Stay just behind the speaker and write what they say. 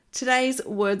Today's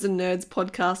Words and Nerds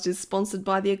podcast is sponsored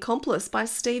by The Accomplice by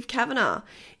Steve Kavanagh.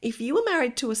 If you were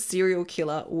married to a serial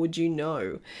killer, would you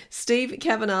know? Steve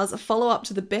Kavanagh's follow-up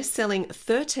to the best-selling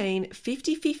 13,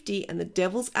 50-50 and The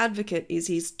Devil's Advocate is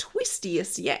his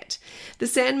twistiest yet. The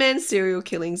Sandman serial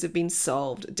killings have been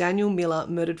solved. Daniel Miller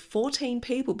murdered 14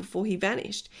 people before he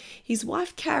vanished. His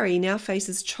wife Carrie now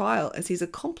faces trial as his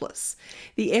accomplice.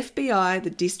 The FBI, the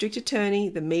district attorney,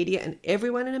 the media and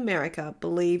everyone in America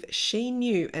believe she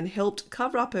knew and helped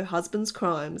cover up her husband's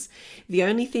crimes. The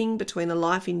only thing between a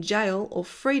life in jail or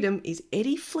freedom is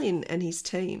Eddie Flynn and his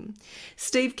team.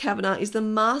 Steve Kavanagh is the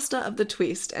master of the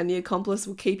twist, and The Accomplice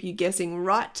will keep you guessing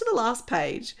right to the last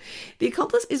page. The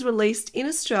Accomplice is released in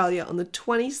Australia on the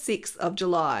 26th of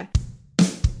July.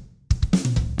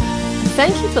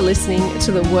 Thank you for listening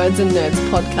to the Words and Nerds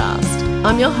podcast.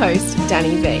 I'm your host,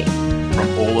 Danny V. From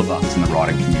all of us in the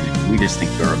writing community, we just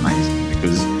think you're amazing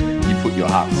because you put your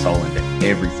heart and soul into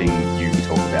everything you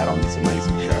talk about on this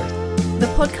amazing show. The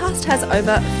podcast has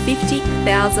over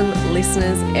 50,000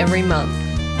 listeners every month.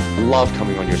 I love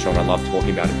coming on your show and I love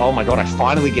talking about it. Oh my God, I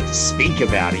finally get to speak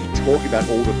about it. You talk about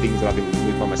all the things that I've been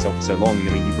with by myself for so long.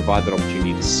 I mean, you provide that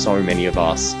opportunity to so many of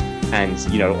us and,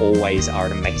 always are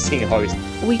an amazing host.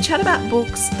 We chat about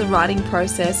books, the writing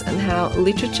process, and how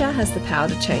literature has the power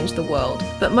to change the world.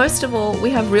 But most of all,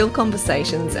 we have real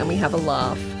conversations and we have a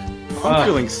laugh. I'm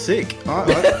feeling sick.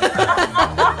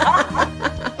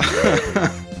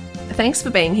 Thanks for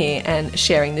being here and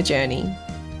sharing the journey.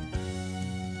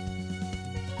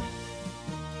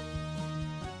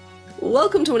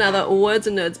 Welcome to another Words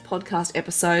and Nerds podcast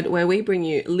episode where we bring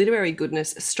you literary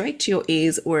goodness straight to your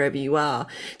ears wherever you are.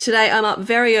 Today I'm up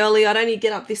very early. I'd only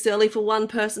get up this early for one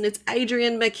person. It's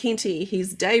Adrian McKinty.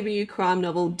 His debut crime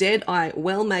novel, Dead I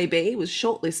Well May Be, was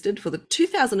shortlisted for the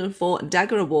 2004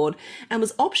 Dagger Award and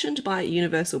was optioned by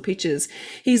Universal Pictures.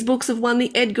 His books have won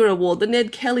the Edgar Award, the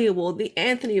Ned Kelly Award, the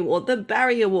Anthony Award, the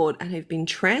Barry Award, and have been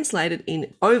translated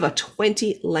in over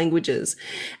 20 languages.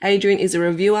 Adrian is a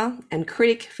reviewer and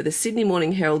critic for the Sydney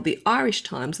Morning Herald, the Irish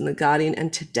Times and the Guardian,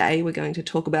 and today we're going to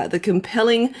talk about the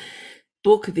compelling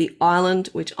book The Island,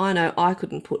 which I know I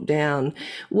couldn't put down.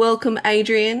 Welcome,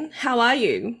 Adrian. How are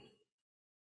you?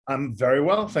 I'm very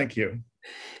well, thank you.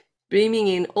 Beaming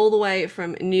in all the way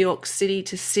from New York City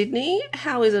to Sydney.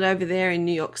 How is it over there in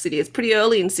New York City? It's pretty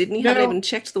early in Sydney. Haven't even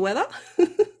checked the weather.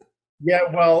 Yeah,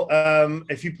 well,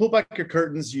 if you pull back your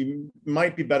curtains, you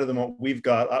might be better than what we've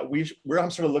got. I'm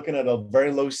sort of looking at a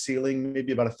very low ceiling,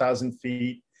 maybe about 1,000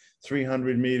 feet,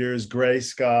 300 meters, gray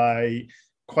sky,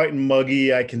 quite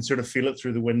muggy. I can sort of feel it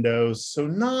through the windows. So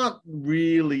not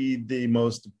really the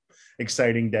most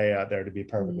exciting day out there, to be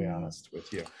perfectly honest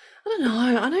with you. I don't know.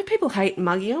 I know people hate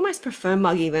muggy. I almost prefer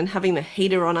muggy than having the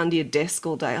heater on under your desk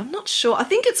all day. I'm not sure. I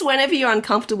think it's whenever you're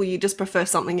uncomfortable, you just prefer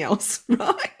something else,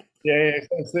 right? Yeah,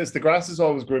 it's the grass is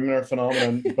always greener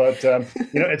phenomenon, but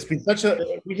it's been such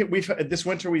a we've this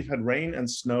winter we've had rain and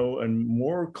snow and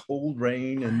more cold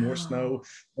rain and more snow,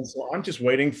 and so I'm just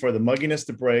waiting for the mugginess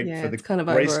to break, for the kind of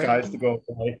gray skies to go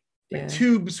away. Yeah.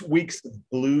 2 weeks of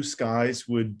blue skies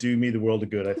would do me the world of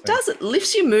good, I think. It does. It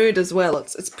lifts your mood as well.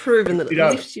 It's proven that it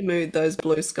lifts your mood, those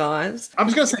blue skies. I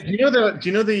was going to say, do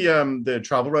you know the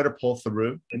travel writer Paul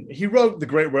Theroux? And he wrote The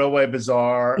Great Railway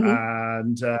Bazaar,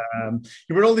 and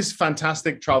he wrote all these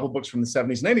fantastic travel books from the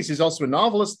 70s and 80s. He's also a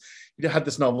novelist. He had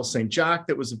this novel, St. Jack,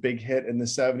 that was a big hit in the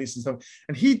 70s and stuff.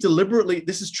 And he deliberately,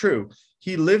 this is true,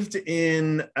 he lived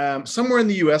in somewhere in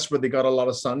the US where they got a lot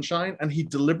of sunshine, and he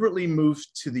deliberately moved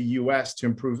to the US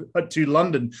to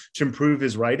London to improve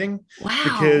his writing. Wow.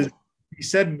 Because he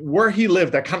said where he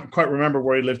lived, I can't quite remember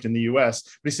where he lived in the US,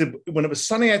 but he said when it was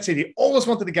sunny outside, he always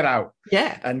wanted to get out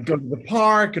and go to the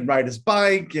park and ride his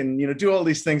bike and, do all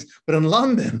these things. But in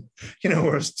London, where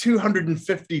it was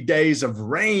 250 days of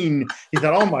rain, he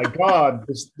thought, oh my God,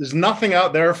 there's nothing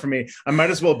out there for me. I might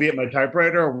as well be at my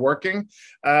typewriter or working.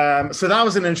 So that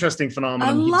was an interesting phenomenon.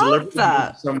 I love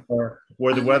that. Somewhere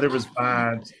where the weather was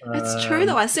bad. It's true,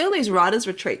 though. I see all these writers'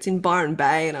 retreats in Byron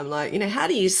Bay, and I'm like, how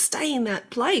do you stay in that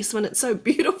place when it's so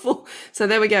beautiful? So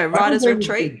there we go, writers'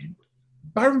 retreat.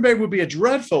 Byron Bay would be a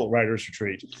dreadful writers'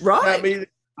 retreat. Right. I mean,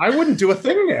 I wouldn't do a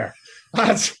thing there.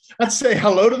 I'd say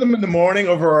hello to them in the morning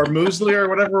over our muesli or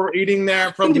whatever we're eating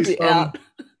there, probably some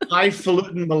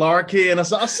highfalutin malarkey, and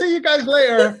I'll see you guys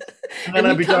later. And then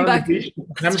I'd be down at the beach,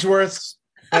 Hemsworth's,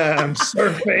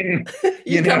 surfing.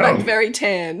 You come back very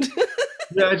tanned.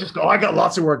 Yeah, I got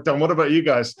lots of work done. What about you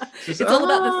guys? It's all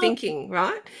about the thinking,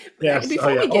 right? Yes.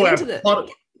 Before we get into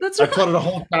that's right. I plotted a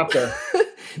whole chapter.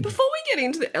 Before we get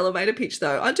into the elevator pitch,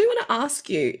 though, I do want to ask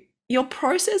you, your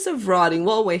process of writing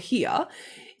while we're here,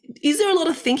 is there a lot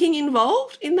of thinking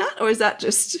involved in that, or is that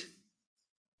just...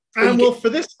 Well, for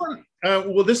this one,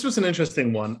 this was an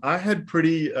interesting one. I had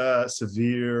pretty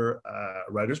severe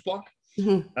writer's block.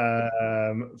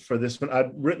 For this one,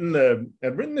 I'd written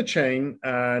the chain,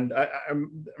 and I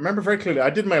remember very clearly. I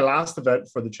did my last event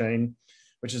for the chain,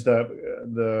 which is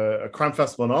the Crime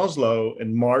Festival in Oslo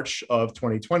in March of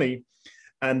 2020,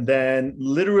 and then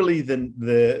literally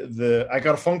I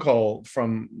got a phone call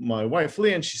from my wife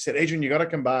Leah, and she said, "Adrian, you got to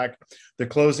come back. They're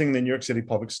closing the New York City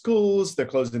public schools. They're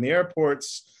closing the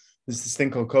airports. There's this thing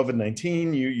called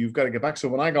COVID-19. You've got to get back." So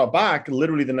when I got back,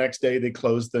 literally the next day, they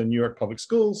closed the New York public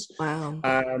schools. Wow.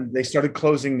 And they started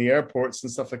closing the airports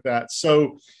and stuff like that.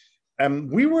 So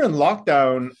we were in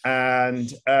lockdown,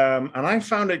 and I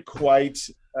found it quite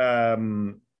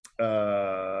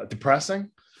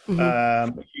depressing.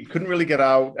 You couldn't really get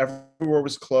out. Everywhere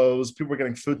was closed. People were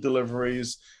getting food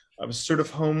deliveries. I was sort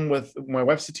of home with my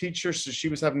wife's a teacher, so she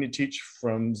was having to teach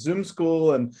from Zoom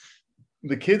school, and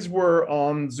the kids were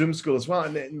on Zoom school as well,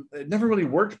 and it never really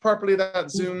worked properly,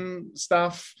 that Zoom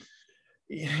stuff,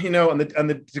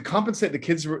 and to compensate,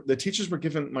 the teachers were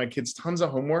giving my kids tons of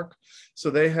homework. So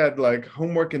they had like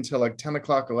homework until like 10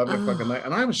 o'clock, 11 o'clock at night.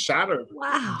 And I was shattered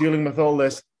dealing with all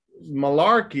this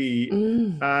malarkey.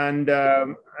 And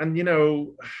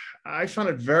I found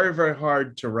it very, very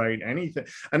hard to write anything.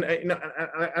 And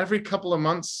every couple of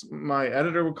months, my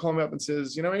editor would call me up and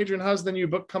says, "Adrian, how's the new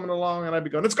book coming along?" And I'd be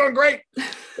going, "It's going great.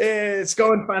 It's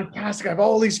going fantastic. I have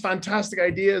all these fantastic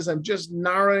ideas. I'm just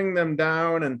narrowing them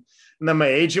down." And then my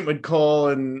agent would call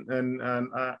and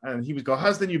he would go,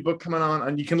 "How's the new book coming on?"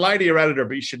 And you can lie to your editor,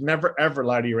 but you should never, ever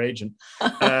lie to your agent.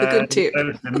 Good tip.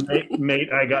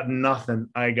 Mate, I got nothing.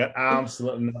 I got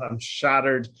absolutely nothing. I'm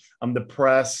shattered. I'm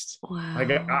depressed. Wow. I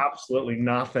got absolutely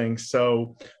nothing.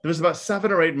 So there was about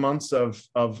 7 or 8 months of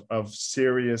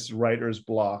serious writer's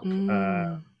block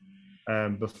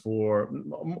before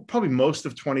probably most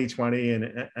of 2020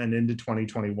 and into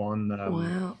 2021.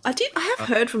 Wow. I have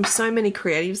heard from so many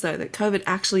creatives though that COVID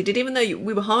actually did, even though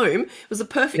we were home, it was the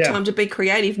perfect time to be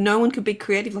creative. No one could be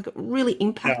creative. Like, it really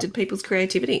impacted people's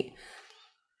creativity.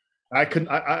 I couldn't.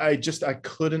 I just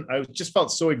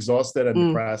felt so exhausted and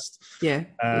depressed. Yeah.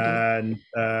 And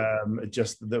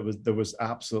there was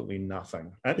absolutely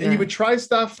nothing. And you would try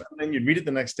stuff, and then you'd read it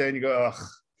the next day, and you go, "Ugh."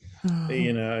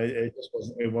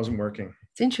 It wasn't working.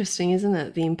 It's interesting, isn't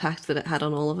it? The impact that it had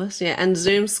on all of us. Yeah. And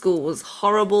Zoom school was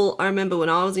horrible. I remember when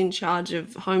I was in charge of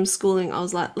homeschooling, I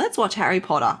was like, let's watch Harry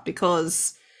Potter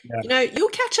because, you'll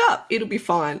catch up. It'll be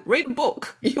fine. Read a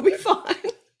book. You'll be fine.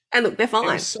 And look, they're fine.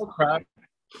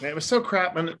 It was so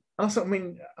crap. And also,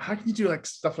 how can you do like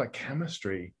stuff like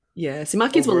chemistry? Yeah. See, my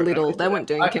kids were little. They weren't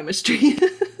doing chemistry.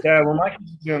 Yeah, well, my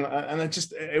kids were doing, and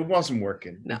it wasn't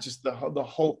working. No. It just the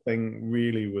whole thing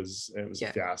really was a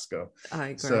fiasco. I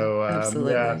agree. So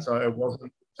absolutely. So it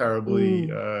wasn't terribly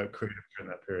creative during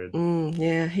that period.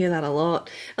 Yeah, I hear that a lot.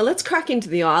 Now let's crack into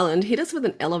the island. Hit us with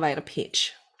an elevator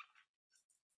pitch.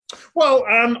 Well,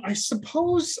 I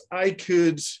suppose I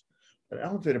could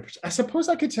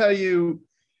tell you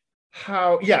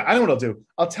how. Yeah, I know what I'll do.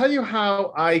 I'll tell you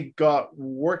how I got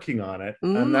working on it,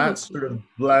 and that sort of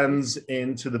blends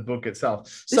into the book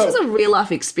itself. This is a real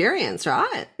life experience,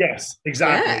 right? Yes,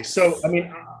 exactly. Yes. So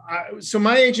so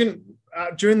my agent,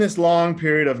 during this long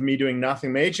period of me doing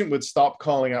nothing, my agent would stop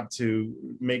calling up to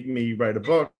make me write a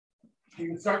book. He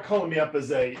would start calling me up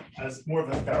as more of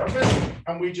a therapist,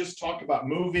 and we just talk about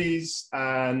movies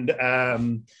and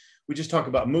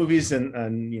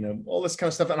all this kind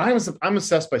of stuff. And I'm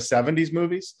obsessed by 70s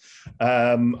movies.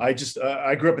 I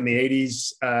grew up in the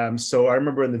 80s. So I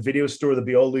remember in the video store, there'd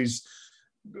be all these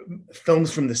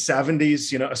films from the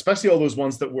 70s, especially all those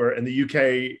ones that were in the UK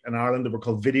and Ireland that were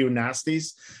called video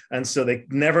nasties. And so they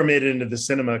never made it into the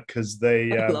cinema because they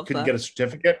couldn't get a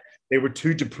certificate. They were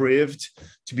too depraved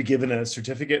to be given a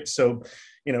certificate. So,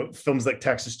 films like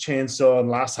Texas Chainsaw and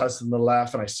Last House on the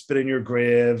Left and I Spit in Your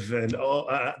Grave and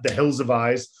The Hills of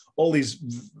Eyes, all these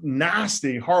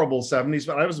nasty, horrible 70s.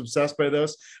 But I was obsessed by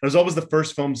those. It was always the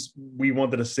first films we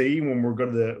wanted to see when we go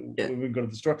to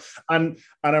the store.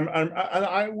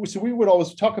 So we would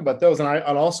always talk about those. And I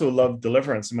also love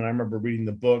Deliverance. I remember reading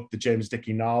the book, the James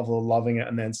Dickey novel, loving it,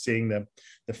 and then seeing the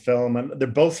film. And they're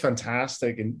both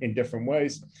fantastic in different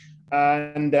ways.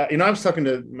 And, I was talking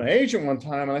to my agent one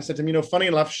time and I said to him, funny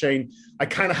enough, Shane, I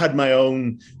kind of had my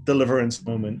own Deliverance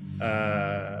moment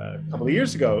a couple of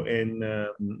years ago in,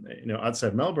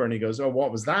 outside Melbourne. He goes, "Oh, what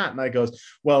was that?" And I goes,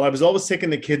 "Well, I was always taking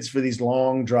the kids for these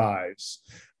long drives.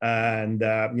 And,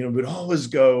 we'd always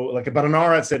go like about an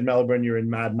hour outside Melbourne, you're in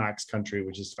Mad Max country,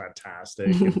 which is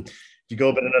fantastic. If you go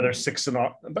about another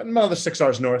 6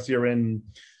 hours north, you're in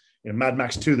Mad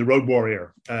Max 2, the Road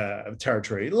Warrior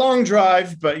territory. Long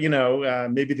drive, but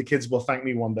maybe the kids will thank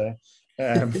me one day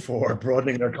for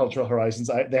broadening their cultural horizons.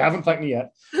 They haven't thanked me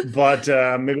yet, but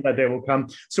maybe that day will come.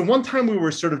 So one time we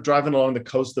were sort of driving along the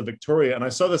coast of Victoria, and I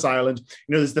saw this island.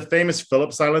 There's the famous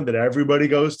Phillips Island that everybody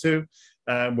goes to,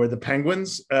 where the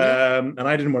penguins, and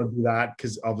I didn't want to do that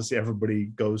because obviously everybody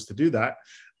goes to do that.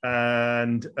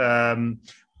 And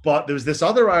but there was this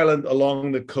other island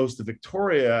along the coast of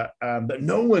Victoria that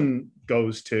no one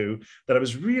goes to that I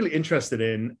was really interested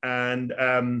in. And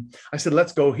I said,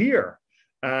 let's go here.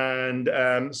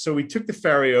 And so we took the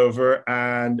ferry over,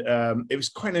 and it was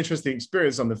quite an interesting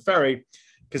experience on the ferry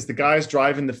because the guy's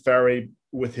driving the ferry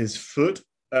with his foot,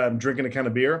 drinking a can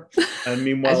of beer. And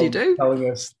meanwhile, As you do. telling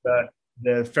us that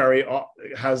the ferry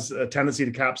has a tendency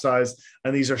to capsize,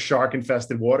 and these are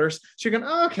shark-infested waters. So you're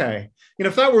going, okay.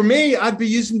 If that were me, I'd be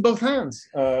using both hands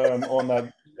on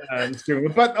that steering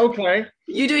wheel. But okay.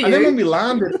 You do you. And then when we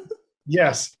landed,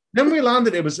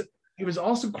 it was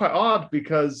also quite odd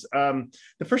because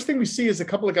the first thing we see is a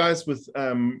couple of guys with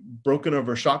broken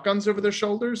over shotguns over their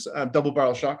shoulders,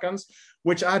 double-barrel shotguns,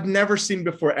 which I'd never seen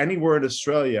before anywhere in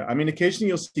Australia. I mean, occasionally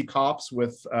you'll see cops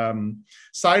with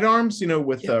sidearms,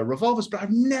 with revolvers, but I've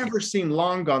never seen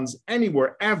long guns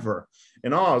anywhere ever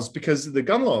in Oz because of the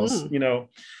gun laws,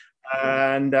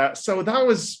 And so that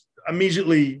was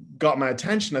immediately got my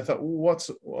attention. I thought, what's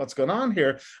going on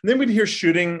here? And then we'd hear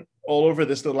shooting all over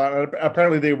this little island.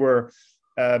 Apparently they were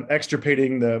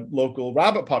extirpating the local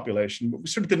rabbit population, but we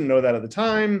sort of didn't know that at the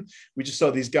time. We just saw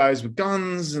these guys with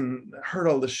guns and heard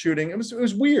all the shooting. It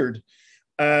was weird.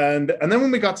 And then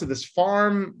when we got to this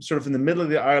farm, sort of in the middle of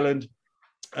the island,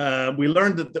 we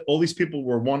learned that all these people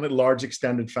were one large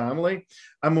extended family.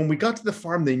 And when we got to the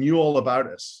farm, they knew all about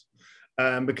us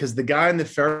because the guy in the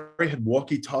ferry had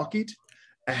walkie-talkied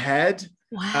ahead.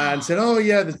 Wow. And said, oh,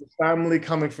 yeah, there's a family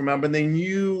coming from them. And they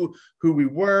knew who we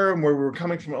were and where we were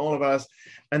coming from, all of us.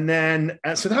 And then,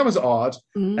 so that was odd.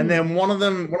 And then one of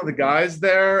the guys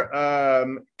there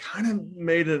kind of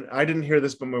made it, I didn't hear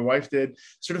this, but my wife did,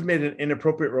 sort of made an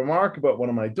inappropriate remark about one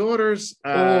of my daughters.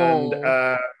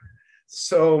 And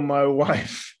so my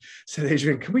wife said,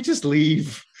 Adrian, can we just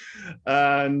leave?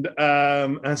 And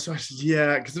so I said,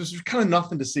 yeah, because there was kind of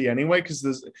nothing to see anyway, because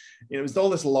there's, it was all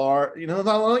this large, that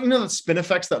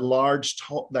spinifex, that large,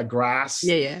 that grass.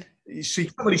 Yeah. So you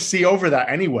can't really see over that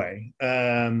anyway.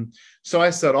 So I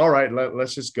said, all right,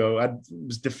 let's just go. I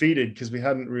was defeated because we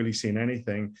hadn't really seen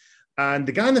anything. And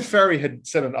the guy on the ferry had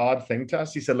said an odd thing to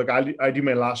us. He said, look, I do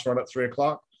my last run at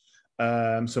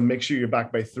 3:00. So make sure you're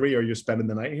back by 3 or you're spending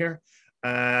the night here.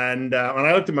 And when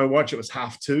I looked at my watch, it was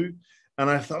 2:30. And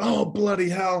I thought, oh, bloody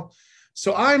hell.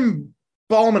 So I'm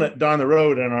bombing it down the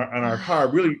road in our car,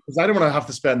 really, because I don't want to have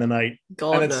to spend the night.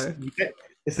 God, and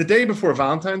it's the day before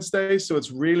Valentine's Day, so it's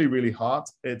really, really hot.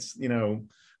 It's,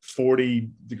 40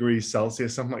 degrees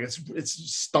Celsius, something like that.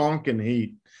 It's stonking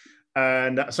heat.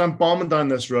 And so I'm bombing down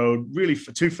this road really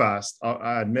too fast,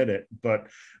 I admit it.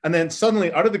 And then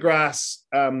suddenly out of the grass,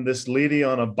 this lady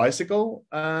on a bicycle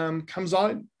comes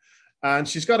out. And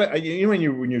she's got when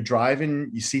you're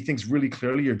driving, you see things really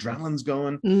clearly. Your adrenaline's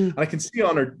going, and I can see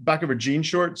on her back of her jean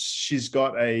shorts, she's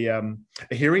got a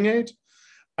hearing aid,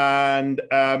 and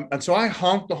so I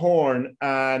honk the horn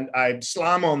and I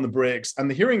slam on the brakes, and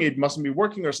the hearing aid mustn't be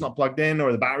working, or it's not plugged in,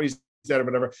 or the battery's dead, or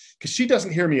whatever, because she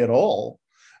doesn't hear me at all,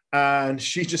 and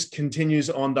she just continues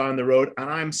on down the road, and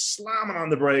I'm slamming on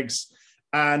the brakes.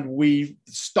 And we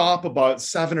stop about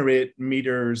 7 or 8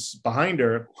 meters behind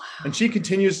her. Wow. And she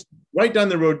continues right down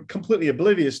the road completely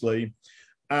obliviously.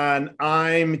 And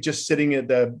I'm just sitting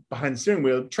behind the steering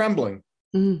wheel, trembling.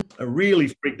 I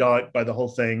really freaked out by the whole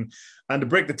thing. And to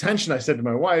break the tension, I said to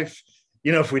my wife,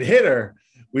 if we'd hit her,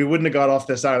 we wouldn't have got off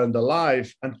this island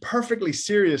alive. And perfectly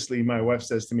seriously, my wife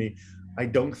says to me, I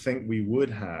don't think we would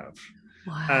have.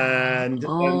 Wow. And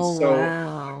so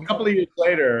a couple of years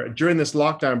later, during this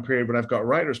lockdown period, when I've got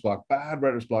bad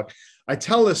writer's block, I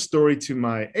tell this story to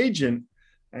my agent,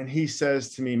 and he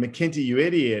says to me, McKinty, you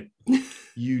idiot,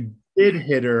 you did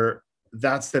hit her.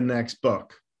 That's the next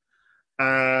book.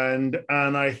 And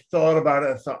I thought about it.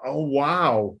 I thought, oh,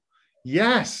 wow.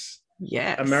 Yes.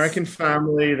 American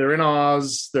family. They're in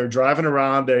Oz. They're driving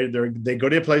around. They go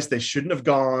to a place they shouldn't have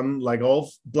gone, like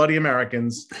all bloody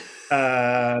Americans.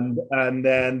 And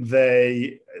then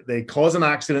they cause an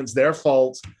accident. It's their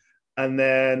fault. And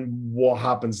then what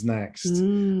happens next?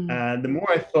 And the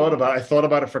more I thought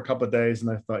about it for a couple of days,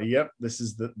 and I thought, yep, this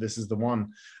is the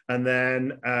one. And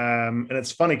then and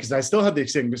it's funny because I still had the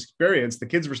same experience. The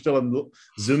kids were still in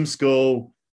Zoom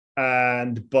school.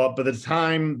 But by the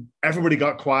time everybody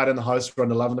got quiet in the house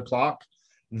around 11 o'clock,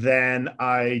 then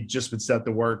I just would set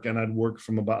the work, and I'd work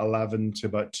from about 11 to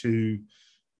about 2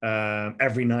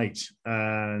 every night.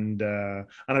 And I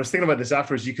was thinking about this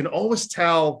afterwards. You can always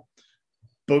tell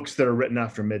books that are written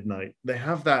after midnight. They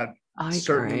have that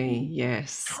certain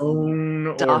yes,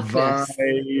 tone darkness, or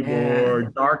vibe or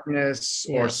darkness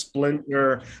or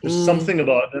splinter. There's something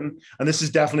about them. And this is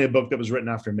definitely a book that was written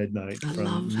after midnight,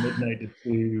 from midnight to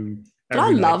 2. But I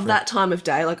love that time of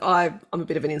day. Like I'm a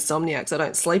bit of an insomniac, so I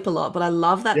don't sleep a lot, but I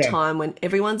love that time when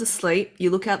everyone's asleep.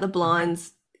 You look out the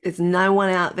blinds, there's no one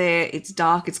out there. It's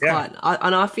dark, it's quiet.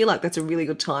 And I feel like that's a really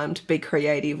good time to be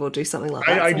creative or do something like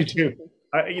that. I do too.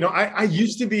 I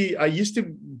used to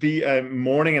be a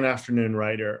morning and afternoon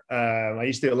writer. I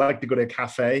used to like to go to a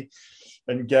cafe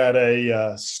and get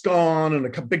a scone and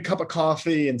a big cup of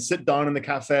coffee and sit down in the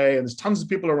cafe, and there's tons of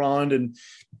people around, and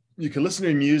you can listen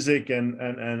to music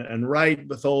and write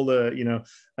with all the,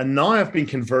 and now I've been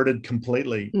converted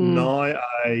completely. Now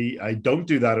I don't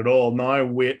do that at all. Now I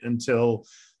wait until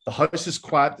the house is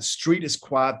quiet, the street is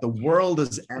quiet, the world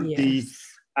is empty. Yes.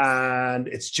 And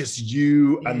it's just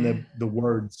you and the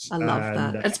words. I love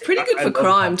that. It's pretty good for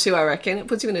crime too, I reckon. It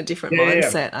puts you in a different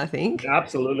mindset, I think.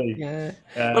 Absolutely. Yeah.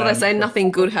 What do they say? Nothing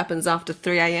good happens after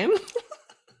 3 a.m.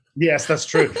 Yes, that's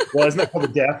true. Well, isn't that called the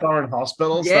death hour in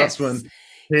hospitals? Yes. That's when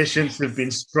patients have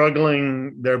been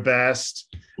struggling their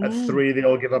best. At 3, they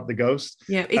all give up the ghost.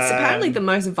 Yeah, it's apparently the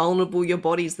most vulnerable. Your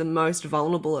body's the most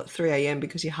vulnerable at 3 a.m.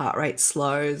 because your heart rate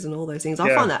slows and all those things.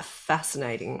 I find that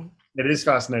fascinating. It is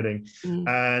fascinating,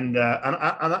 and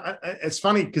it's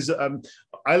funny because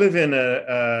I live in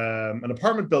an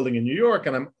apartment building in New York,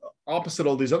 and I'm opposite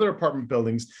all these other apartment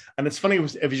buildings. And it's funny,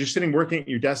 if you're sitting working at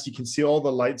your desk, you can see all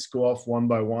the lights go off one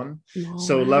by one.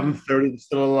 So 11:30, there's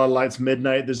still a lot of lights.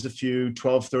 Midnight, there's a few.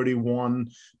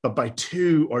 12:31, but by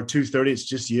 2 or 2:30, it's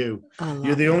just you.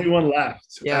 You're the only one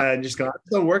left. Yeah, and just go, I'm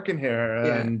still working here.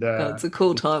 Yeah. And it's a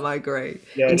cool time. I agree.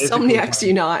 Yeah, Insomniacs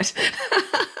unite.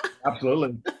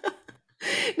 Absolutely.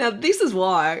 Now, this is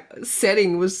why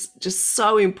setting was just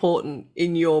so important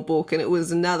in your book, and it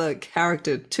was another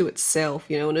character to itself,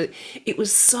 and it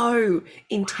was so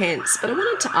intense. But I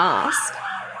wanted to ask,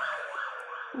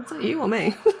 is that you or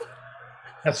me?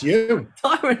 That's you.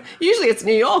 Usually it's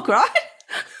New York, right?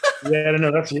 Yeah,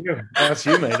 no, that's you. That's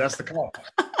you, mate. That's the cop.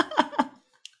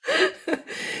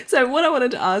 So what I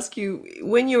wanted to ask you,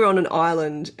 when you're on an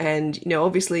island and,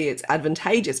 obviously it's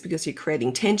advantageous because you're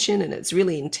creating tension and it's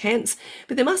really intense,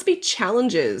 but there must be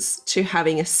challenges to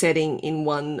having a setting in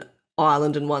one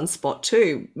island and one spot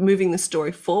too, moving the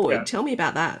story forward. Yeah. Tell me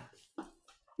about that.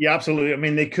 Yeah, absolutely. I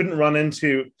mean, they couldn't run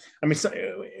into, so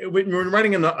when you're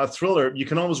writing a thriller, you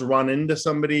can always run into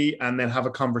somebody and then have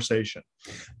a conversation,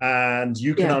 and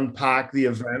you can unpack the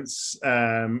events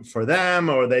for them,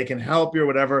 or they can help you or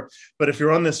whatever. But if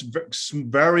you're on this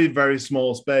very, very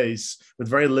small space with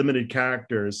very limited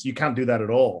characters, you can't do that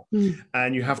at all.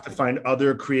 And you have to find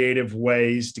other creative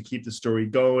ways to keep the story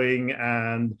going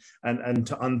and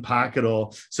to unpack it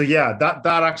all. So yeah, that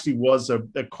actually was a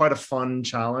quite a fun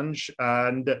challenge.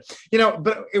 And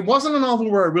but it wasn't a novel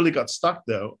where I really got stuck,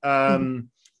 though. It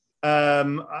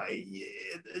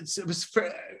was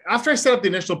after I set up the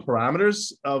initial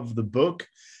parameters of the book,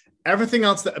 everything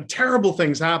else, terrible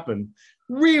things happen.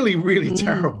 Really, really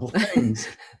terrible things.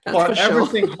 But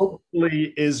everything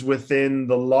hopefully is within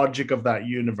the logic of that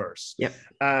universe. Yep.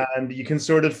 And you can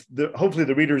sort of, hopefully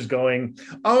the reader's going,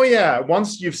 oh yeah,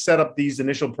 once you've set up these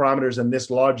initial parameters and this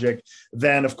logic,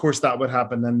 then of course that would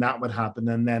happen, then that would happen,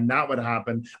 and then that would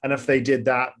happen. And if they did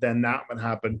that, then that would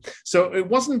happen. So it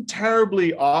wasn't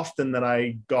terribly often that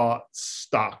I got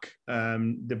stuck,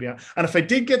 to be honest. And if I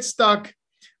did get stuck,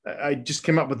 I just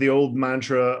came up with the old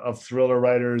mantra of thriller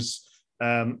writers.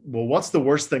 Well, what's the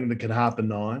worst thing that can happen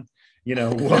now? I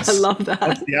love that.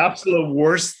 What's the absolute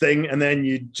worst thing? And then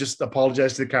you just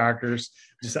apologize to the characters.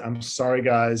 Just, I'm sorry,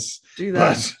 guys. Do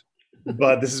that.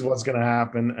 But this is what's going to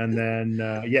happen. And then,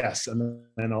 yes, and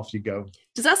then off you go.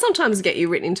 Does that sometimes get you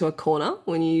written into a corner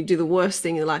when you do the worst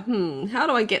thing? You're like, how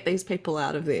do I get these people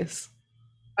out of this?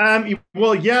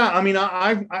 Well, yeah. I mean,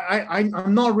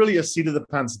 I'm not really a seat of the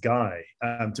pants guy,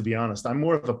 to be honest. I'm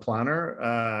more of a planner.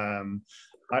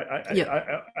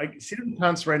 I seat of the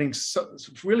pants writing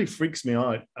really freaks me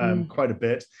out quite a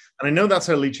bit, and I know that's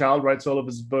how Lee Child writes all of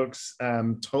his books.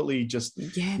 Totally just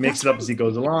makes it up as he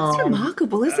goes along. It's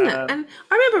remarkable, isn't it? And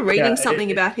I remember reading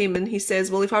something about him, and he says,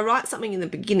 "Well, if I write something in the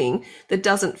beginning that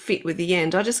doesn't fit with the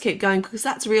end, I just keep going because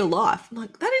that's real life." I'm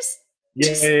like, that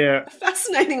is a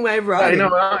fascinating way of writing. I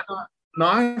know. No,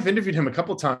 I've interviewed him a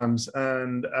couple of times,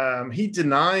 and he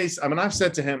denies. I mean, I've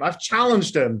said to him, I've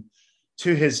challenged him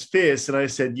to his face, and I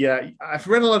said, yeah, I've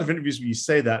read a lot of interviews where you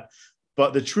say that,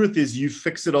 but the truth is you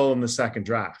fix it all in the second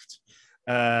draft.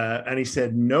 And he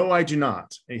said, no, I do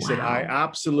not. He said, I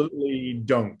absolutely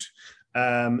don't.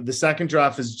 The second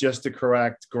draft is just to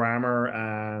correct grammar,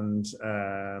 and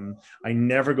I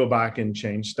never go back and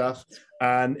change stuff.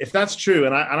 And if that's true,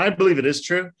 and I believe it is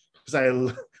true, because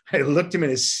I looked him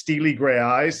in his steely gray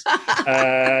eyes,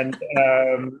 and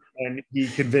he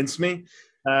convinced me.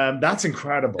 That's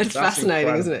incredible. It's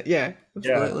fascinating, isn't it? Yeah,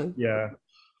 absolutely. Yeah.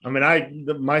 I mean,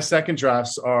 my second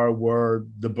drafts are where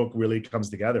the book really comes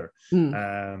together.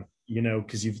 You know,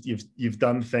 because you've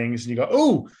done things and you go,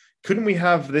 oh, couldn't we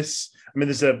have this? I mean,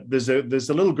 there's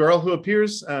a little girl who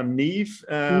appears, Neve.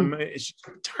 She's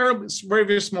terrible, it's a very,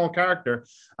 very small character,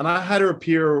 and I had her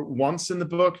appear once in the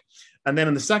book, and then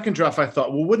in the second draft, I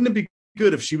thought, well, wouldn't it be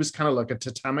good if she was kind of like a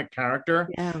totemic character,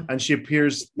 and she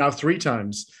appears now 3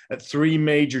 times at 3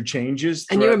 major changes,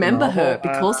 and you remember her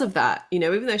because of that, you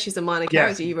know, even though she's a minor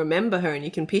character, you remember her and you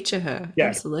can picture her.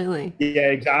 Absolutely.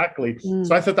 Exactly.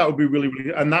 So I thought that would be really,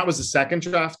 really, and that was the second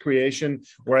draft creation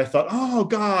where I thought, oh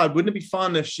God, wouldn't it be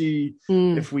fun if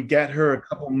if we get her a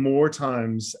couple more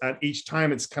times, and each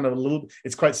time it's kind of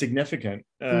it's quite significant,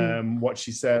 what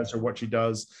she says or what she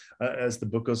does as the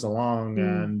book goes along.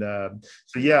 And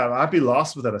so I'd be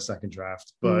lost without a second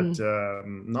draft, but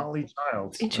not Lee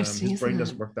Child. Interesting. His brain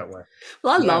doesn't work that way.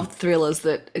 Well, I love thrillers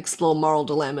that explore moral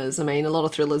dilemmas. I mean, a lot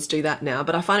of thrillers do that now,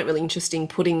 but I find it really interesting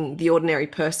putting the ordinary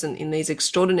person in these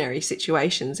extraordinary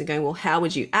situations and going, well, how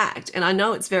would you act? And I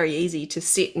know it's very easy to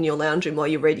sit in your lounge room while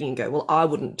you're reading and go, well, I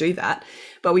wouldn't do that.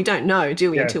 But we don't know,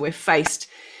 do we, until we're faced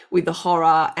with the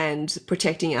horror and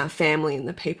protecting our family and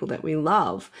the people that we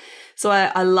love. So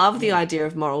I love the idea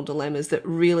of moral dilemmas that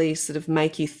really sort of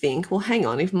make you think, well, hang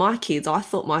on, if I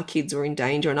thought my kids were in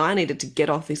danger and I needed to get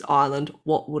off this island,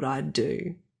 what would I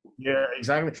do? Yeah,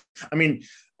 exactly. I mean,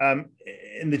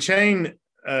 in The Chain,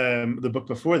 the book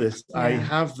before this, I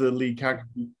have the lead character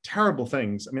do terrible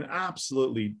things. I mean,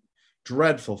 absolutely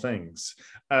dreadful things.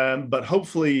 But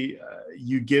hopefully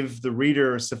you give the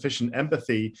reader sufficient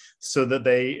empathy so that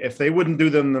if they wouldn't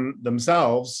do them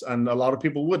themselves, and a lot of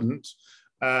people wouldn't,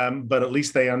 but at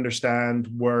least they understand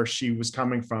where she was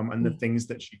coming from and the things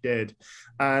that she did.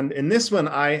 And in this one,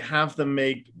 I have them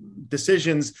make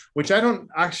decisions which I don't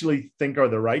actually think are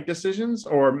the right decisions,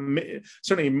 or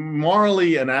certainly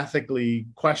morally and ethically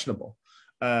questionable,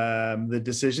 the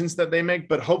decisions that they make,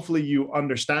 but hopefully you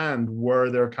understand where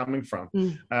they're coming from.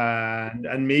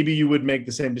 And maybe you would make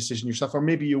the same decision yourself, or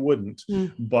maybe you wouldn't,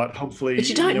 but hopefully. But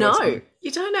you don't know. You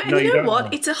don't know. And you know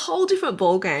what? It's a whole different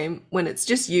ball game when it's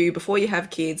just you before you have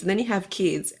kids, and then you have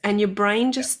kids and your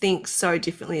brain just thinks so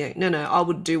differently. No, I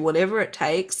would do whatever it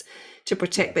takes to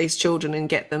protect these children and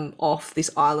get them off this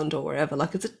island or wherever.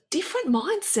 Like, it's a different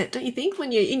mindset, don't you think,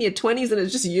 when you're in your 20s and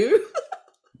it's just you?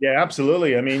 Yeah,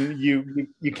 absolutely. I mean,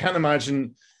 you can't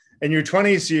imagine in your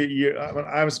 20s.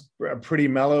 I was a pretty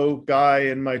mellow guy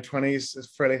in my 20s, a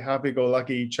fairly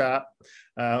happy-go-lucky chap.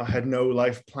 Had no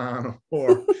life plan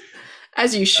or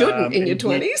as you shouldn't in your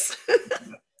 20s,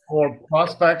 or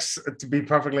prospects, to be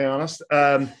perfectly honest.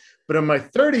 But in my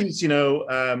 30s,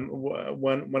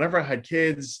 whenever I had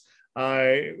kids,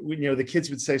 the kids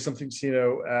would say something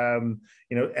to,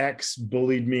 X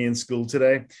bullied me in school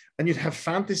today. And you'd have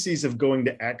fantasies of going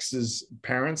to X's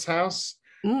parents' house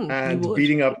and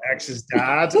beating up X's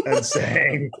dad and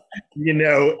saying,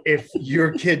 if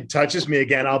your kid touches me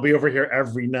again, I'll be over here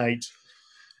every night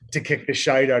to kick the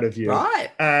shite out of you. Right.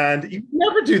 And you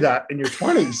never do that in your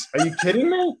 20s. Are you kidding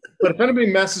me? But if anybody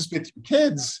messes with your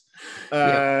kids,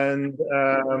 and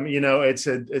it's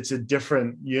a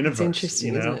different universe. It's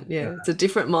interesting, isn't it? Yeah, it's a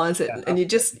different mindset, and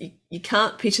you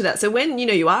can't picture that. So when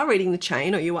you are reading The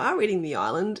Chain or you are reading The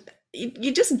Island,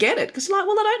 you just get it, because you're like,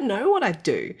 well, I don't know what I'd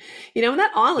do. And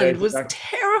that island was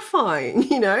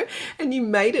terrifying, and you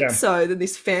made it so that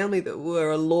this family that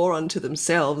were a law unto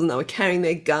themselves, and they were carrying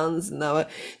their guns, and they were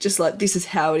just like, this is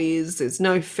how it is. There's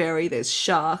no ferry, there's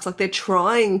sharks. Like, they're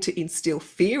trying to instill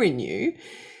fear in you.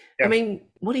 I mean,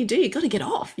 what do? You got to get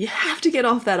off. You have to get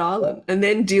off that island and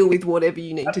then deal with whatever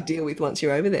you need to deal with once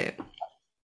you're over there.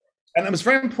 And it was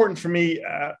very important for me.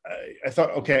 I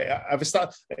thought, okay, I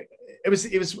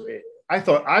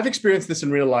thought I've experienced this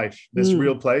in real life, this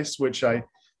real place, which I'm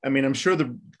sure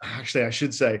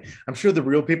I'm sure the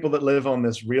real people that live on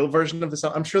this real version of this,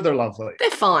 I'm sure they're lovely.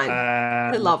 They're fine.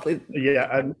 They're lovely.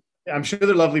 Yeah. And I'm sure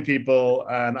they're lovely people.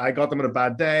 And I got them on a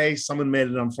bad day. Someone made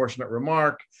an unfortunate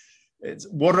remark. It's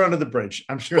water under the bridge.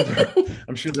 I'm sure they're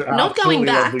not going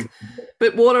back, lovely.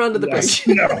 But water under the bridge.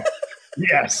 No.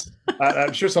 Yes.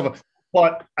 I'm sure some.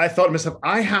 But I thought to myself,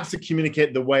 I have to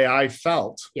communicate the way I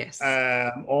felt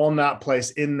on that place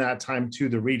in that time to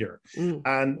the reader.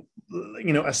 And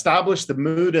establish the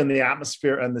mood and the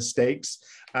atmosphere and the stakes,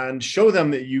 and show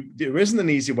them that there isn't an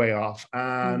easy way off,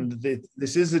 and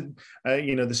this is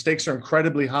the stakes are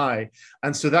incredibly high.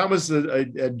 And so that was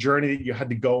a journey that you had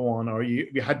to go on, or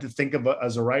you had to think of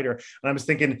as a writer. And I was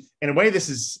thinking, in a way, this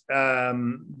is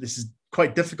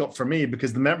quite difficult for me,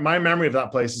 because my memory of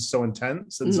that place is so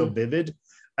intense and so vivid.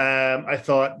 I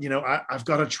thought, I've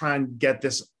got to try and get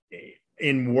this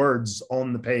in words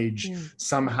on the page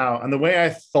somehow. And the way I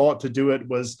thought to do it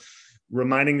was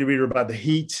reminding the reader about the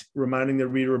heat, reminding the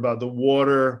reader about the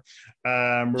water,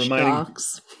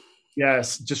 Sharks.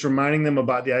 Yes, just reminding them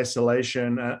about the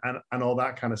isolation and all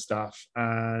that kind of stuff.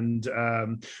 And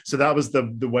so that was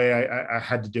the way I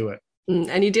had to do it.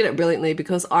 And you did it brilliantly,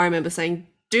 because I remember saying,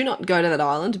 do not go to that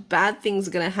island. Bad things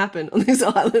are going to happen on this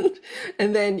island.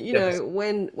 And then,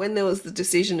 when there was the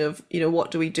decision of,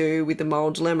 what do we do with the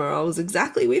moral dilemma, I was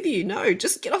exactly with you. No,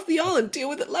 just get off the island, deal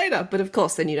with it later. But of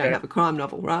course, then you don't have a crime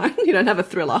novel, right? You don't have a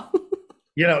thriller.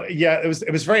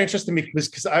 It was very interesting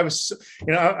because I was,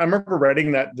 I remember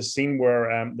reading the scene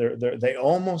where they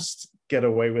almost get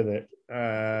away with it.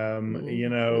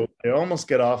 They almost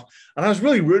get off, and I was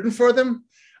really rooting for them.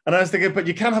 And I was thinking, but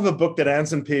you can't have a book that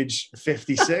ends on page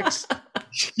 56.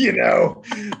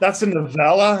 That's a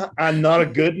novella and not a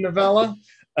good novella.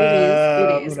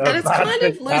 It is. And it's kind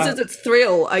of loses its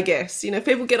thrill, I guess.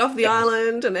 People get off the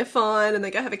island and they're fine and they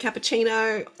go have a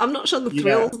cappuccino. I'm not sure the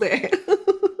thrill's there.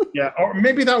 Yeah, or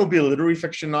maybe that would be a literary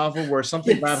fiction novel where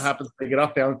something bad happens, they get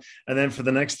off down, and then for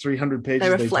the next 300 pages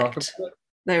they talk about it.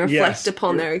 They reflect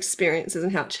upon their experiences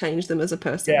and how it changed them as a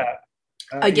person. Yeah.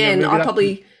 Again,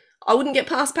 I wouldn't get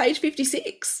past page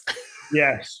 56.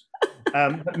 Yes.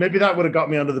 Maybe that would have got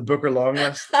me onto the Booker long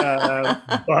list,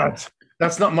 but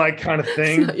that's not my kind of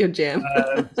thing. It's not your jam.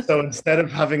 So instead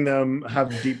of having them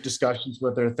have deep discussions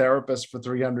with their therapist for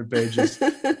 300 pages, they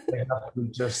have to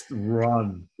just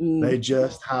run. They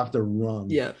just have to run.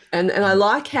 Yeah. And I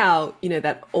like how,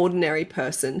 that ordinary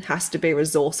person has to be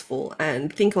resourceful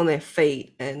and think on their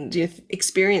feet and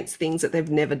experience things that they've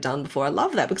never done before. I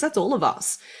love that, because that's all of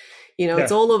us.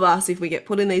 It's all of us. If we get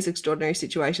put in these extraordinary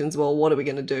situations, well, what are we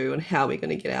going to do and how are we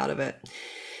going to get out of it?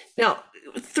 Now,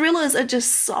 thrillers are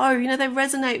just so, they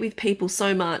resonate with people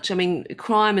so much. I mean,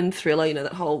 crime and thriller,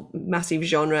 that whole massive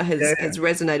genre has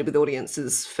resonated with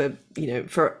audiences for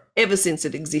ever since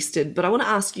it existed. But I want to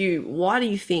ask you, why do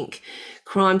you think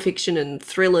crime fiction and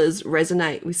thrillers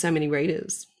resonate with so many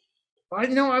readers? I've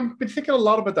been thinking a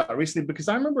lot about that recently, because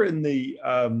I remember in the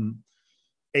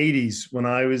 80s when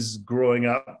I was growing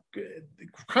up,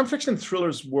 crime fiction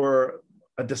thrillers were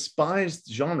a despised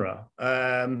genre.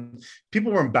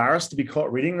 People were embarrassed to be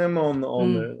caught reading them on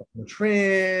the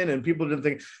train, and people didn't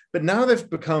think. But now they've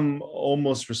become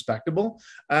almost respectable,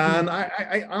 and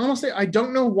I honestly I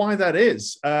don't know why that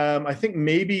is. I think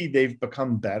maybe they've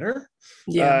become better.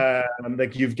 Yeah,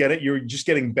 you're just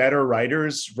getting better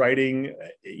writers writing,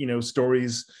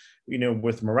 stories,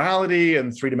 with morality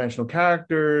and three-dimensional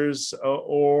characters,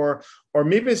 or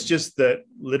maybe it's just that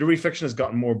literary fiction has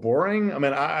gotten more boring. I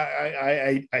mean,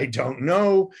 I don't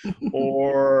know,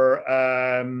 or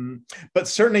but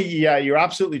certainly, you're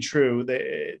absolutely true.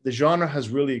 The genre has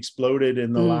really exploded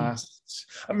in the last.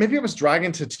 Maybe it was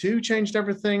Dragon Tattoo changed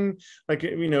everything. Like,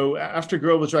 after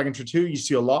Girl with Dragon Tattoo, you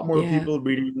see a lot more people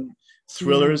reading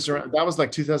thrillers. That was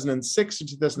like 2006 or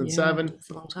 2007. It's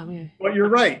a long time ago. But you're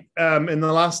right. In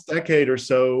the last decade or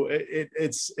so,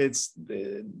 it's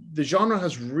the genre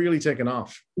has really taken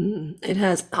off. It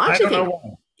has. I don't know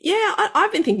why. Yeah,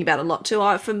 I've been thinking about it a lot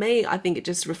too. For me, I think it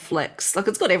just reflects,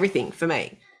 it's got everything for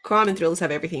me. Crime and thrillers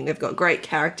have everything. They've got great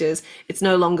characters. It's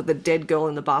no longer the dead girl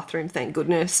in the bathroom, thank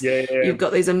goodness. Yeah. You've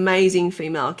got these amazing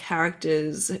female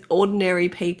characters, ordinary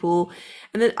people.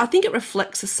 And then I think it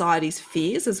reflects society's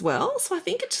fears as well. So I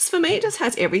think for me, it just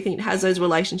has everything. It has those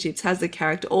relationships, has the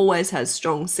character, always has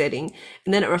strong setting.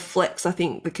 And then it reflects, I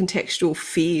think, the contextual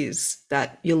fears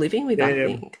that you're living with, I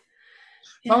think.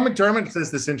 Val McDermott says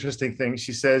this interesting thing.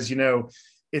 She says,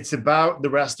 it's about the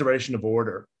restoration of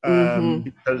order,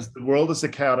 because the world is a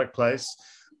chaotic place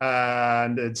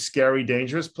and it's a scary,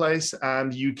 dangerous place.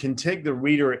 And you can take the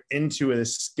reader into a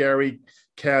scary,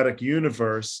 chaotic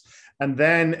universe. And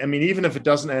then, even if it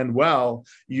doesn't end well,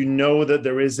 that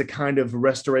there is a kind of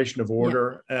restoration of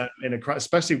order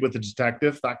especially with the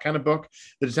detective, that kind of book.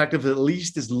 The detective at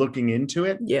least is looking into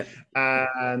it. Yeah.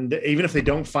 And even if they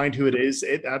don't find who it is,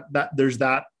 there's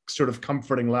that sort of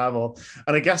comforting level.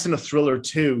 And I guess in a thriller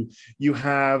too, you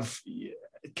have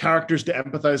characters to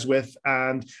empathize with,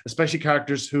 and especially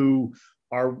characters who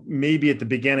are maybe at the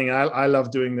beginning. I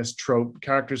love doing this trope.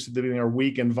 Characters at the beginning are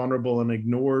weak and vulnerable and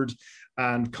ignored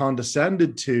and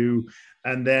condescended to.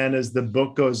 And then as the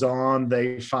book goes on,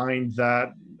 they find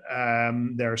that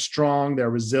they're strong, they're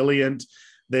resilient,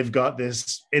 they've got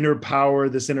this inner power,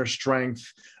 this inner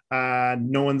strength, and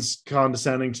no one's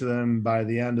condescending to them by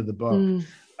the end of the book.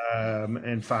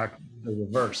 In fact, the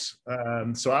reverse.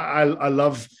 So I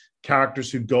love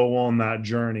characters who go on that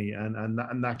journey,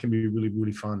 and that can be really,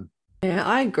 really fun. Yeah,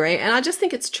 I agree. And I just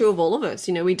think it's true of all of us.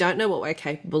 We don't know what we're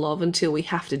capable of until we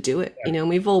have to do it. And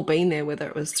we've all been there, whether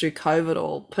it was through COVID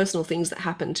or personal things that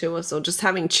happened to us or just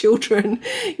having children.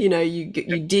 You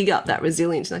dig up that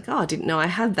resilience, like, oh, I didn't know I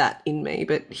had that in me,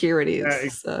 but here it is. Yeah,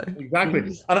 so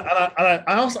exactly. And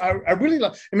I also really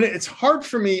love, it's hard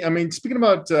for me. Speaking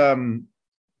about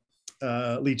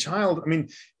Lee Child,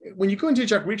 when you go into a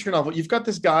Jack Reacher novel, you've got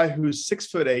this guy who's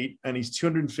 6'8" and he's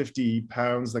 250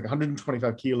 pounds, like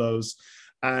 125 kilos,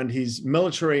 and he's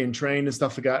military and trained and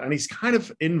stuff like that, and he's kind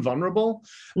of invulnerable,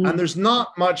 and there's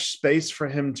not much space for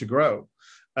him to grow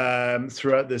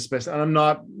throughout this space. And I'm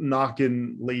not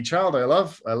knocking Lee Child. I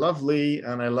love Lee,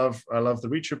 and I love the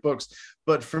Reacher books,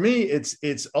 but for me,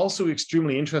 it's also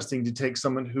extremely interesting to take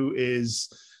someone who is,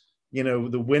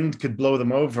 the wind could blow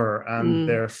them over, and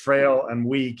they're frail and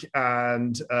weak,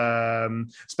 and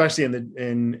especially in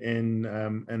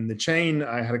the Chain,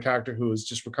 I had a character who was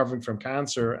just recovering from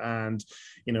cancer and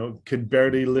could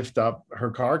barely lift up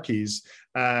her car keys.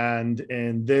 And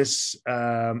in this,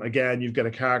 again, you've got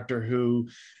a character who,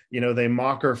 they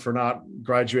mock her for not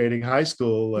graduating high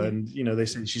school, and they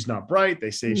say she's not bright.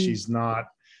 They say she's not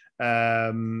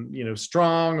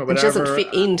strong or whatever. And she doesn't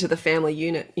fit into the family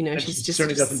unit. She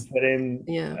certainly doesn't fit in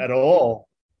at all.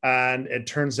 And it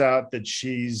turns out that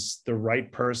she's the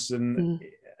right person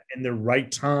in the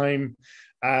right time,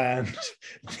 and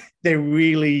they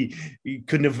really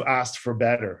couldn't have asked for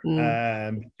better,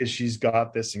 because she's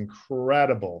got this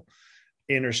incredible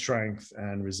inner strength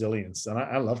and resilience, and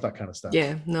I love that kind of stuff.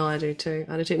 Yeah, no, I do too.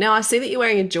 Now I see that you're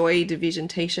wearing a Joy Division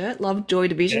t-shirt. Love Joy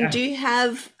Division. Do you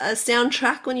have a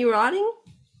soundtrack when you're writing?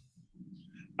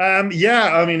 When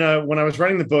I was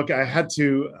writing the book, I had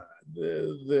to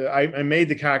I made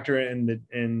the character in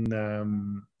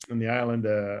the island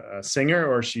a singer,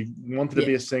 or she wanted to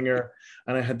be a singer,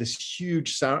 and I had this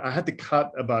huge sound. I had to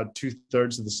cut about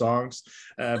 2/3 of the songs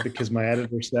because my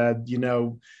editor said,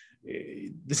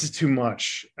 this is too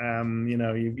much.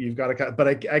 You've got to cut. But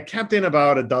I kept in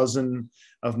about a dozen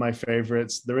of my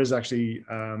favorites. There is actually,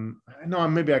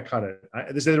 maybe I cut it.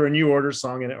 There's either a New Order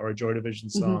song in it or a Joy Division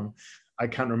song. I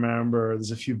can't remember.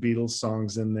 There's a few Beatles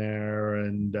songs in there,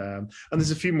 and there's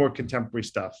a few more contemporary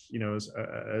stuff,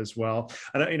 as well.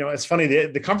 And it's funny,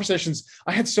 the conversations.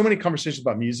 I had so many conversations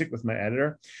about music with my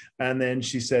editor, and then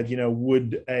she said,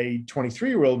 would a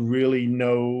 23-year-old really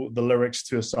know the lyrics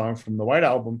to a song from the White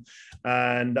Album?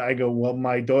 And I go, well,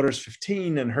 my daughter's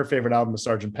 15, and her favorite album is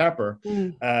Sgt. Pepper.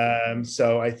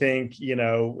 So I think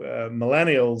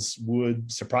millennials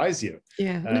would surprise you.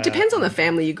 Yeah, and it depends on the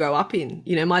family you grow up in.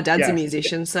 My dad's a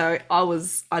musician, so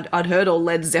I'd heard all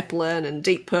Led Zeppelin and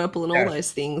Deep Purple and all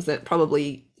those things that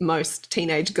probably most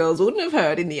teenage girls wouldn't have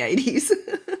heard in the 80s.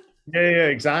 Yeah,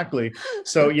 exactly.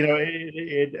 So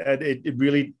it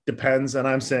really depends, and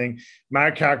I'm saying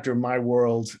my character, my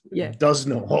world, does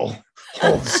know all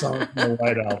the songs from the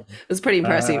White Album. It was pretty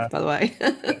impressive, by the way.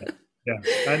 Yeah,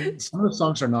 and some of the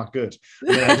songs are not good.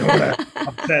 I don't want to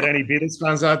upset any Beatles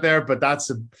fans out there, but that's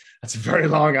a very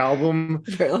long album.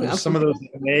 Some of those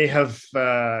may have,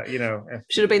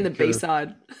 should have been the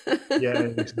B-side. Yeah,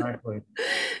 exactly.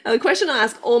 Now, the question I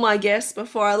ask all my guests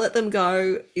before I let them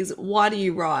go is, why do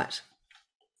you write?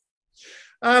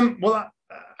 Well,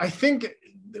 I think.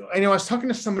 I was talking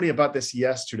to somebody about this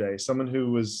yesterday, someone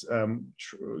who was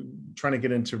trying to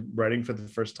get into writing for the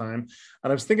first time.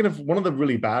 And I was thinking of one of the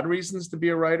really bad reasons to be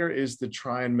a writer is to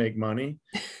try and make money.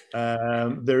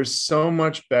 There's so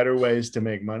much better ways to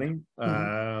make money.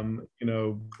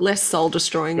 Less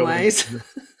soul-destroying ways.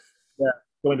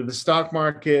 Go into the stock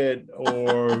market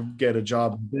or get a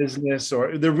job in business,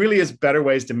 or there really is better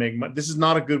ways to make money. This is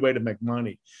not a good way to make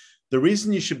money. The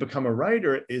reason you should become a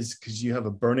writer is because you have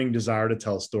a burning desire to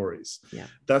tell stories. Yeah.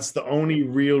 That's the only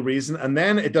real reason. And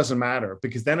then it doesn't matter,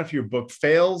 because then if your book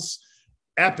fails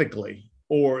epically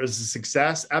or is a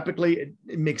success epically,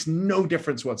 it makes no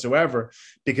difference whatsoever,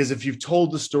 because if you've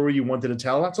told the story you wanted to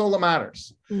tell, that's all that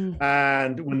matters.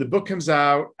 And when the book comes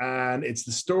out and it's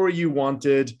the story you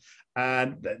wanted,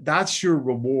 and that's your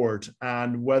reward,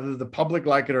 and whether the public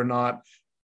like it or not,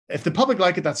 if the public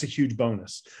like it, that's a huge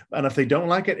bonus. And if they don't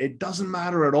like it, it doesn't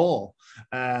matter at all,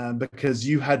 because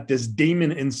you had this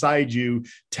demon inside you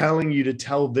telling you to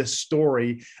tell this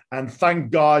story. And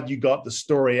thank God you got the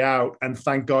story out. And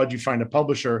thank God you find a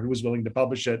publisher who was willing to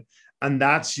publish it. And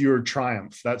that's your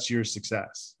triumph. That's your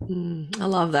success. I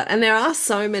love that. And there are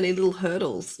so many little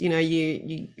hurdles. You know,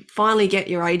 you finally get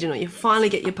your agent, or you finally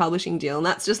get your publishing deal, and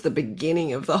that's just the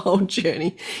beginning of the whole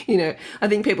journey. You know, I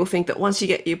think people think that once you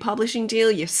get your publishing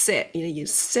deal, you're set. You know, you're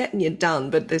set and you're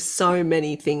done. But there's so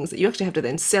many things that you actually have to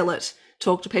then sell it,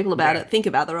 talk to people about it, think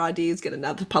about their ideas, get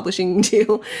another publishing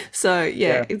deal. So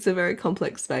it's a very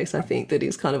complex space, I think, that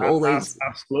is kind of all these.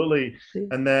 Absolutely.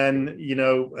 And then, you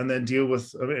know, and then deal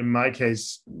with, in my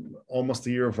case, almost a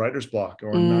year of writer's block,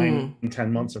 or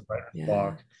 9-10 months of writer's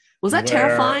block. Was that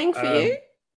terrifying for you?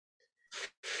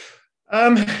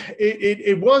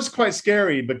 It was quite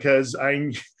scary, because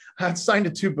I had signed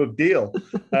a 2-book deal.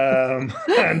 And,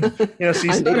 you know, so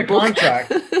you signed a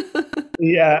contract.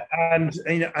 Yeah, and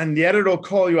the editor will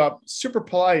call you up, super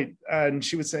polite, and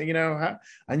she would say, you know,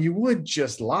 and you would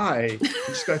just lie. You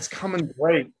just go, it's coming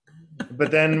great.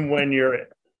 But then when your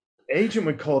agent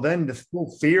would call, then the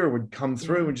full fear would come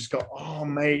through, and just go, oh,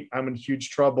 mate, I'm in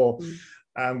huge trouble.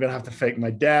 I'm going to have to fake my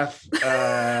death.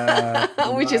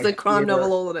 Which is a crime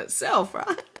novel all in itself,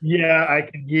 right? Yeah,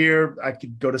 I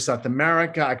could go to South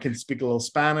America. I can speak a little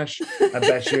Spanish. I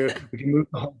bet you we can move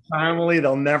the whole family.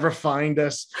 They'll never find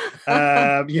us.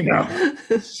 You know,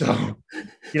 so,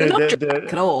 you know,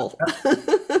 at all.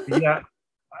 Yeah.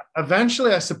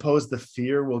 Eventually, I suppose the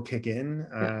fear will kick in,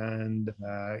 and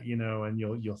you know, and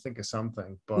you'll think of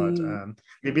something. But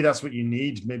maybe that's what you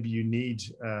need. Maybe you need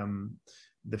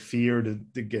the fear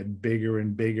to get bigger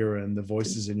and bigger, and the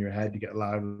voices in your head to get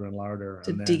louder and louder.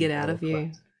 To dig it out of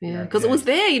you. Yeah, because it was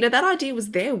there, you know, that idea was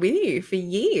there with you for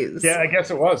years. Yeah, I guess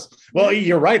it was. Well,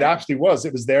 you're right, actually was.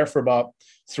 It was there for about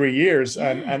 3 years,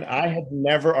 and I had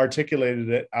never articulated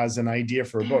it as an idea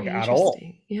for a book at all.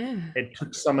 Yeah. It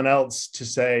took someone else to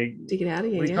say, dig it out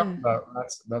of you, what are you talking about?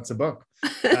 That's a book.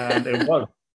 And it was.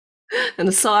 And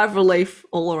a sigh of relief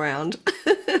all around.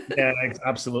 Yeah,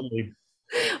 absolutely.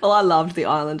 Well, I loved the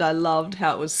island. I loved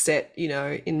how it was set, you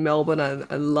know, in Melbourne.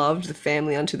 I loved the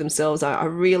family unto themselves. I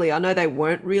know they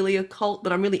weren't really a cult,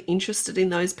 but I'm really interested in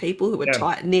those people who are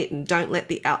tight knit and don't let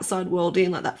the outside world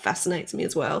in. Like, that fascinates me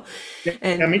as well. Me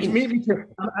too.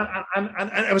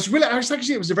 And it was really,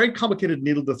 it was a very complicated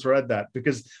needle to thread, that,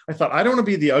 because I thought, I don't want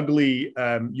to be the ugly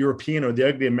European or the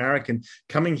ugly American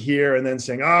coming here and then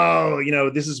saying, oh, you know,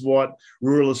 this is what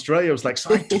rural Australia was like.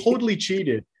 So I totally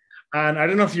cheated. And I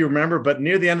don't know if you remember, but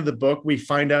near the end of the book, we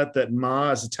find out that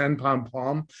Ma is a 10-pound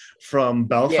pom from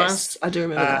Belfast. Yes, I do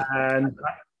remember that. And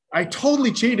I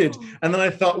totally cheated. And then I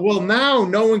thought, well, now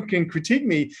no one can critique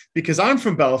me because I'm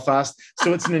from Belfast.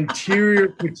 So it's an interior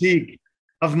critique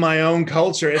of my own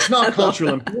culture. It's not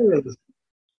cultural imperialism.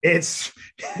 It's,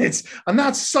 and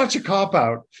that's such a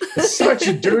cop-out. It's such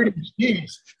a dirty cheat.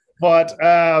 But,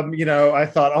 you know, I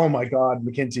thought, oh, my God,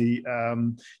 McKinty,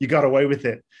 you got away with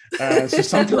it. So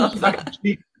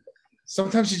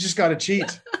sometimes you just got to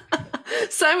cheat.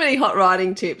 So many hot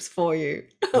writing tips for you,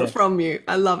 from you.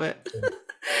 I love it.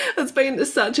 It's been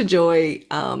such a joy,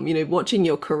 you know, watching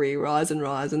your career rise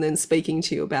and then speaking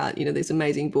to you about, you know, these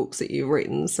amazing books that you've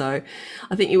written. So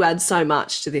I think you add so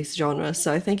much to this genre.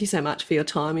 So thank you so much for your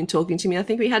time in talking to me. I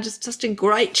think we had just a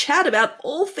great chat about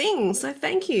all things. So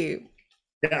thank you.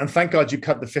 Yeah, and thank God you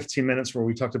cut the 15 minutes where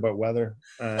we talked about weather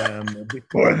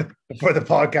before the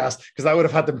podcast, because I would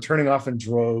have had them turning off in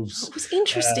droves. It was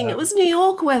interesting. It was New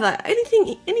York weather.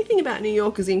 Anything about New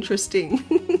York is interesting.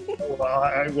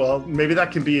 Well, maybe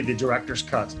that can be the director's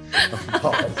cut of the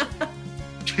pod.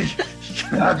 You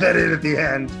can add that in at the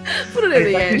end. Put it at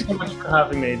the end. Thank you so much for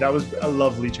having me. That was a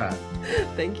lovely chat.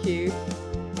 Thank you.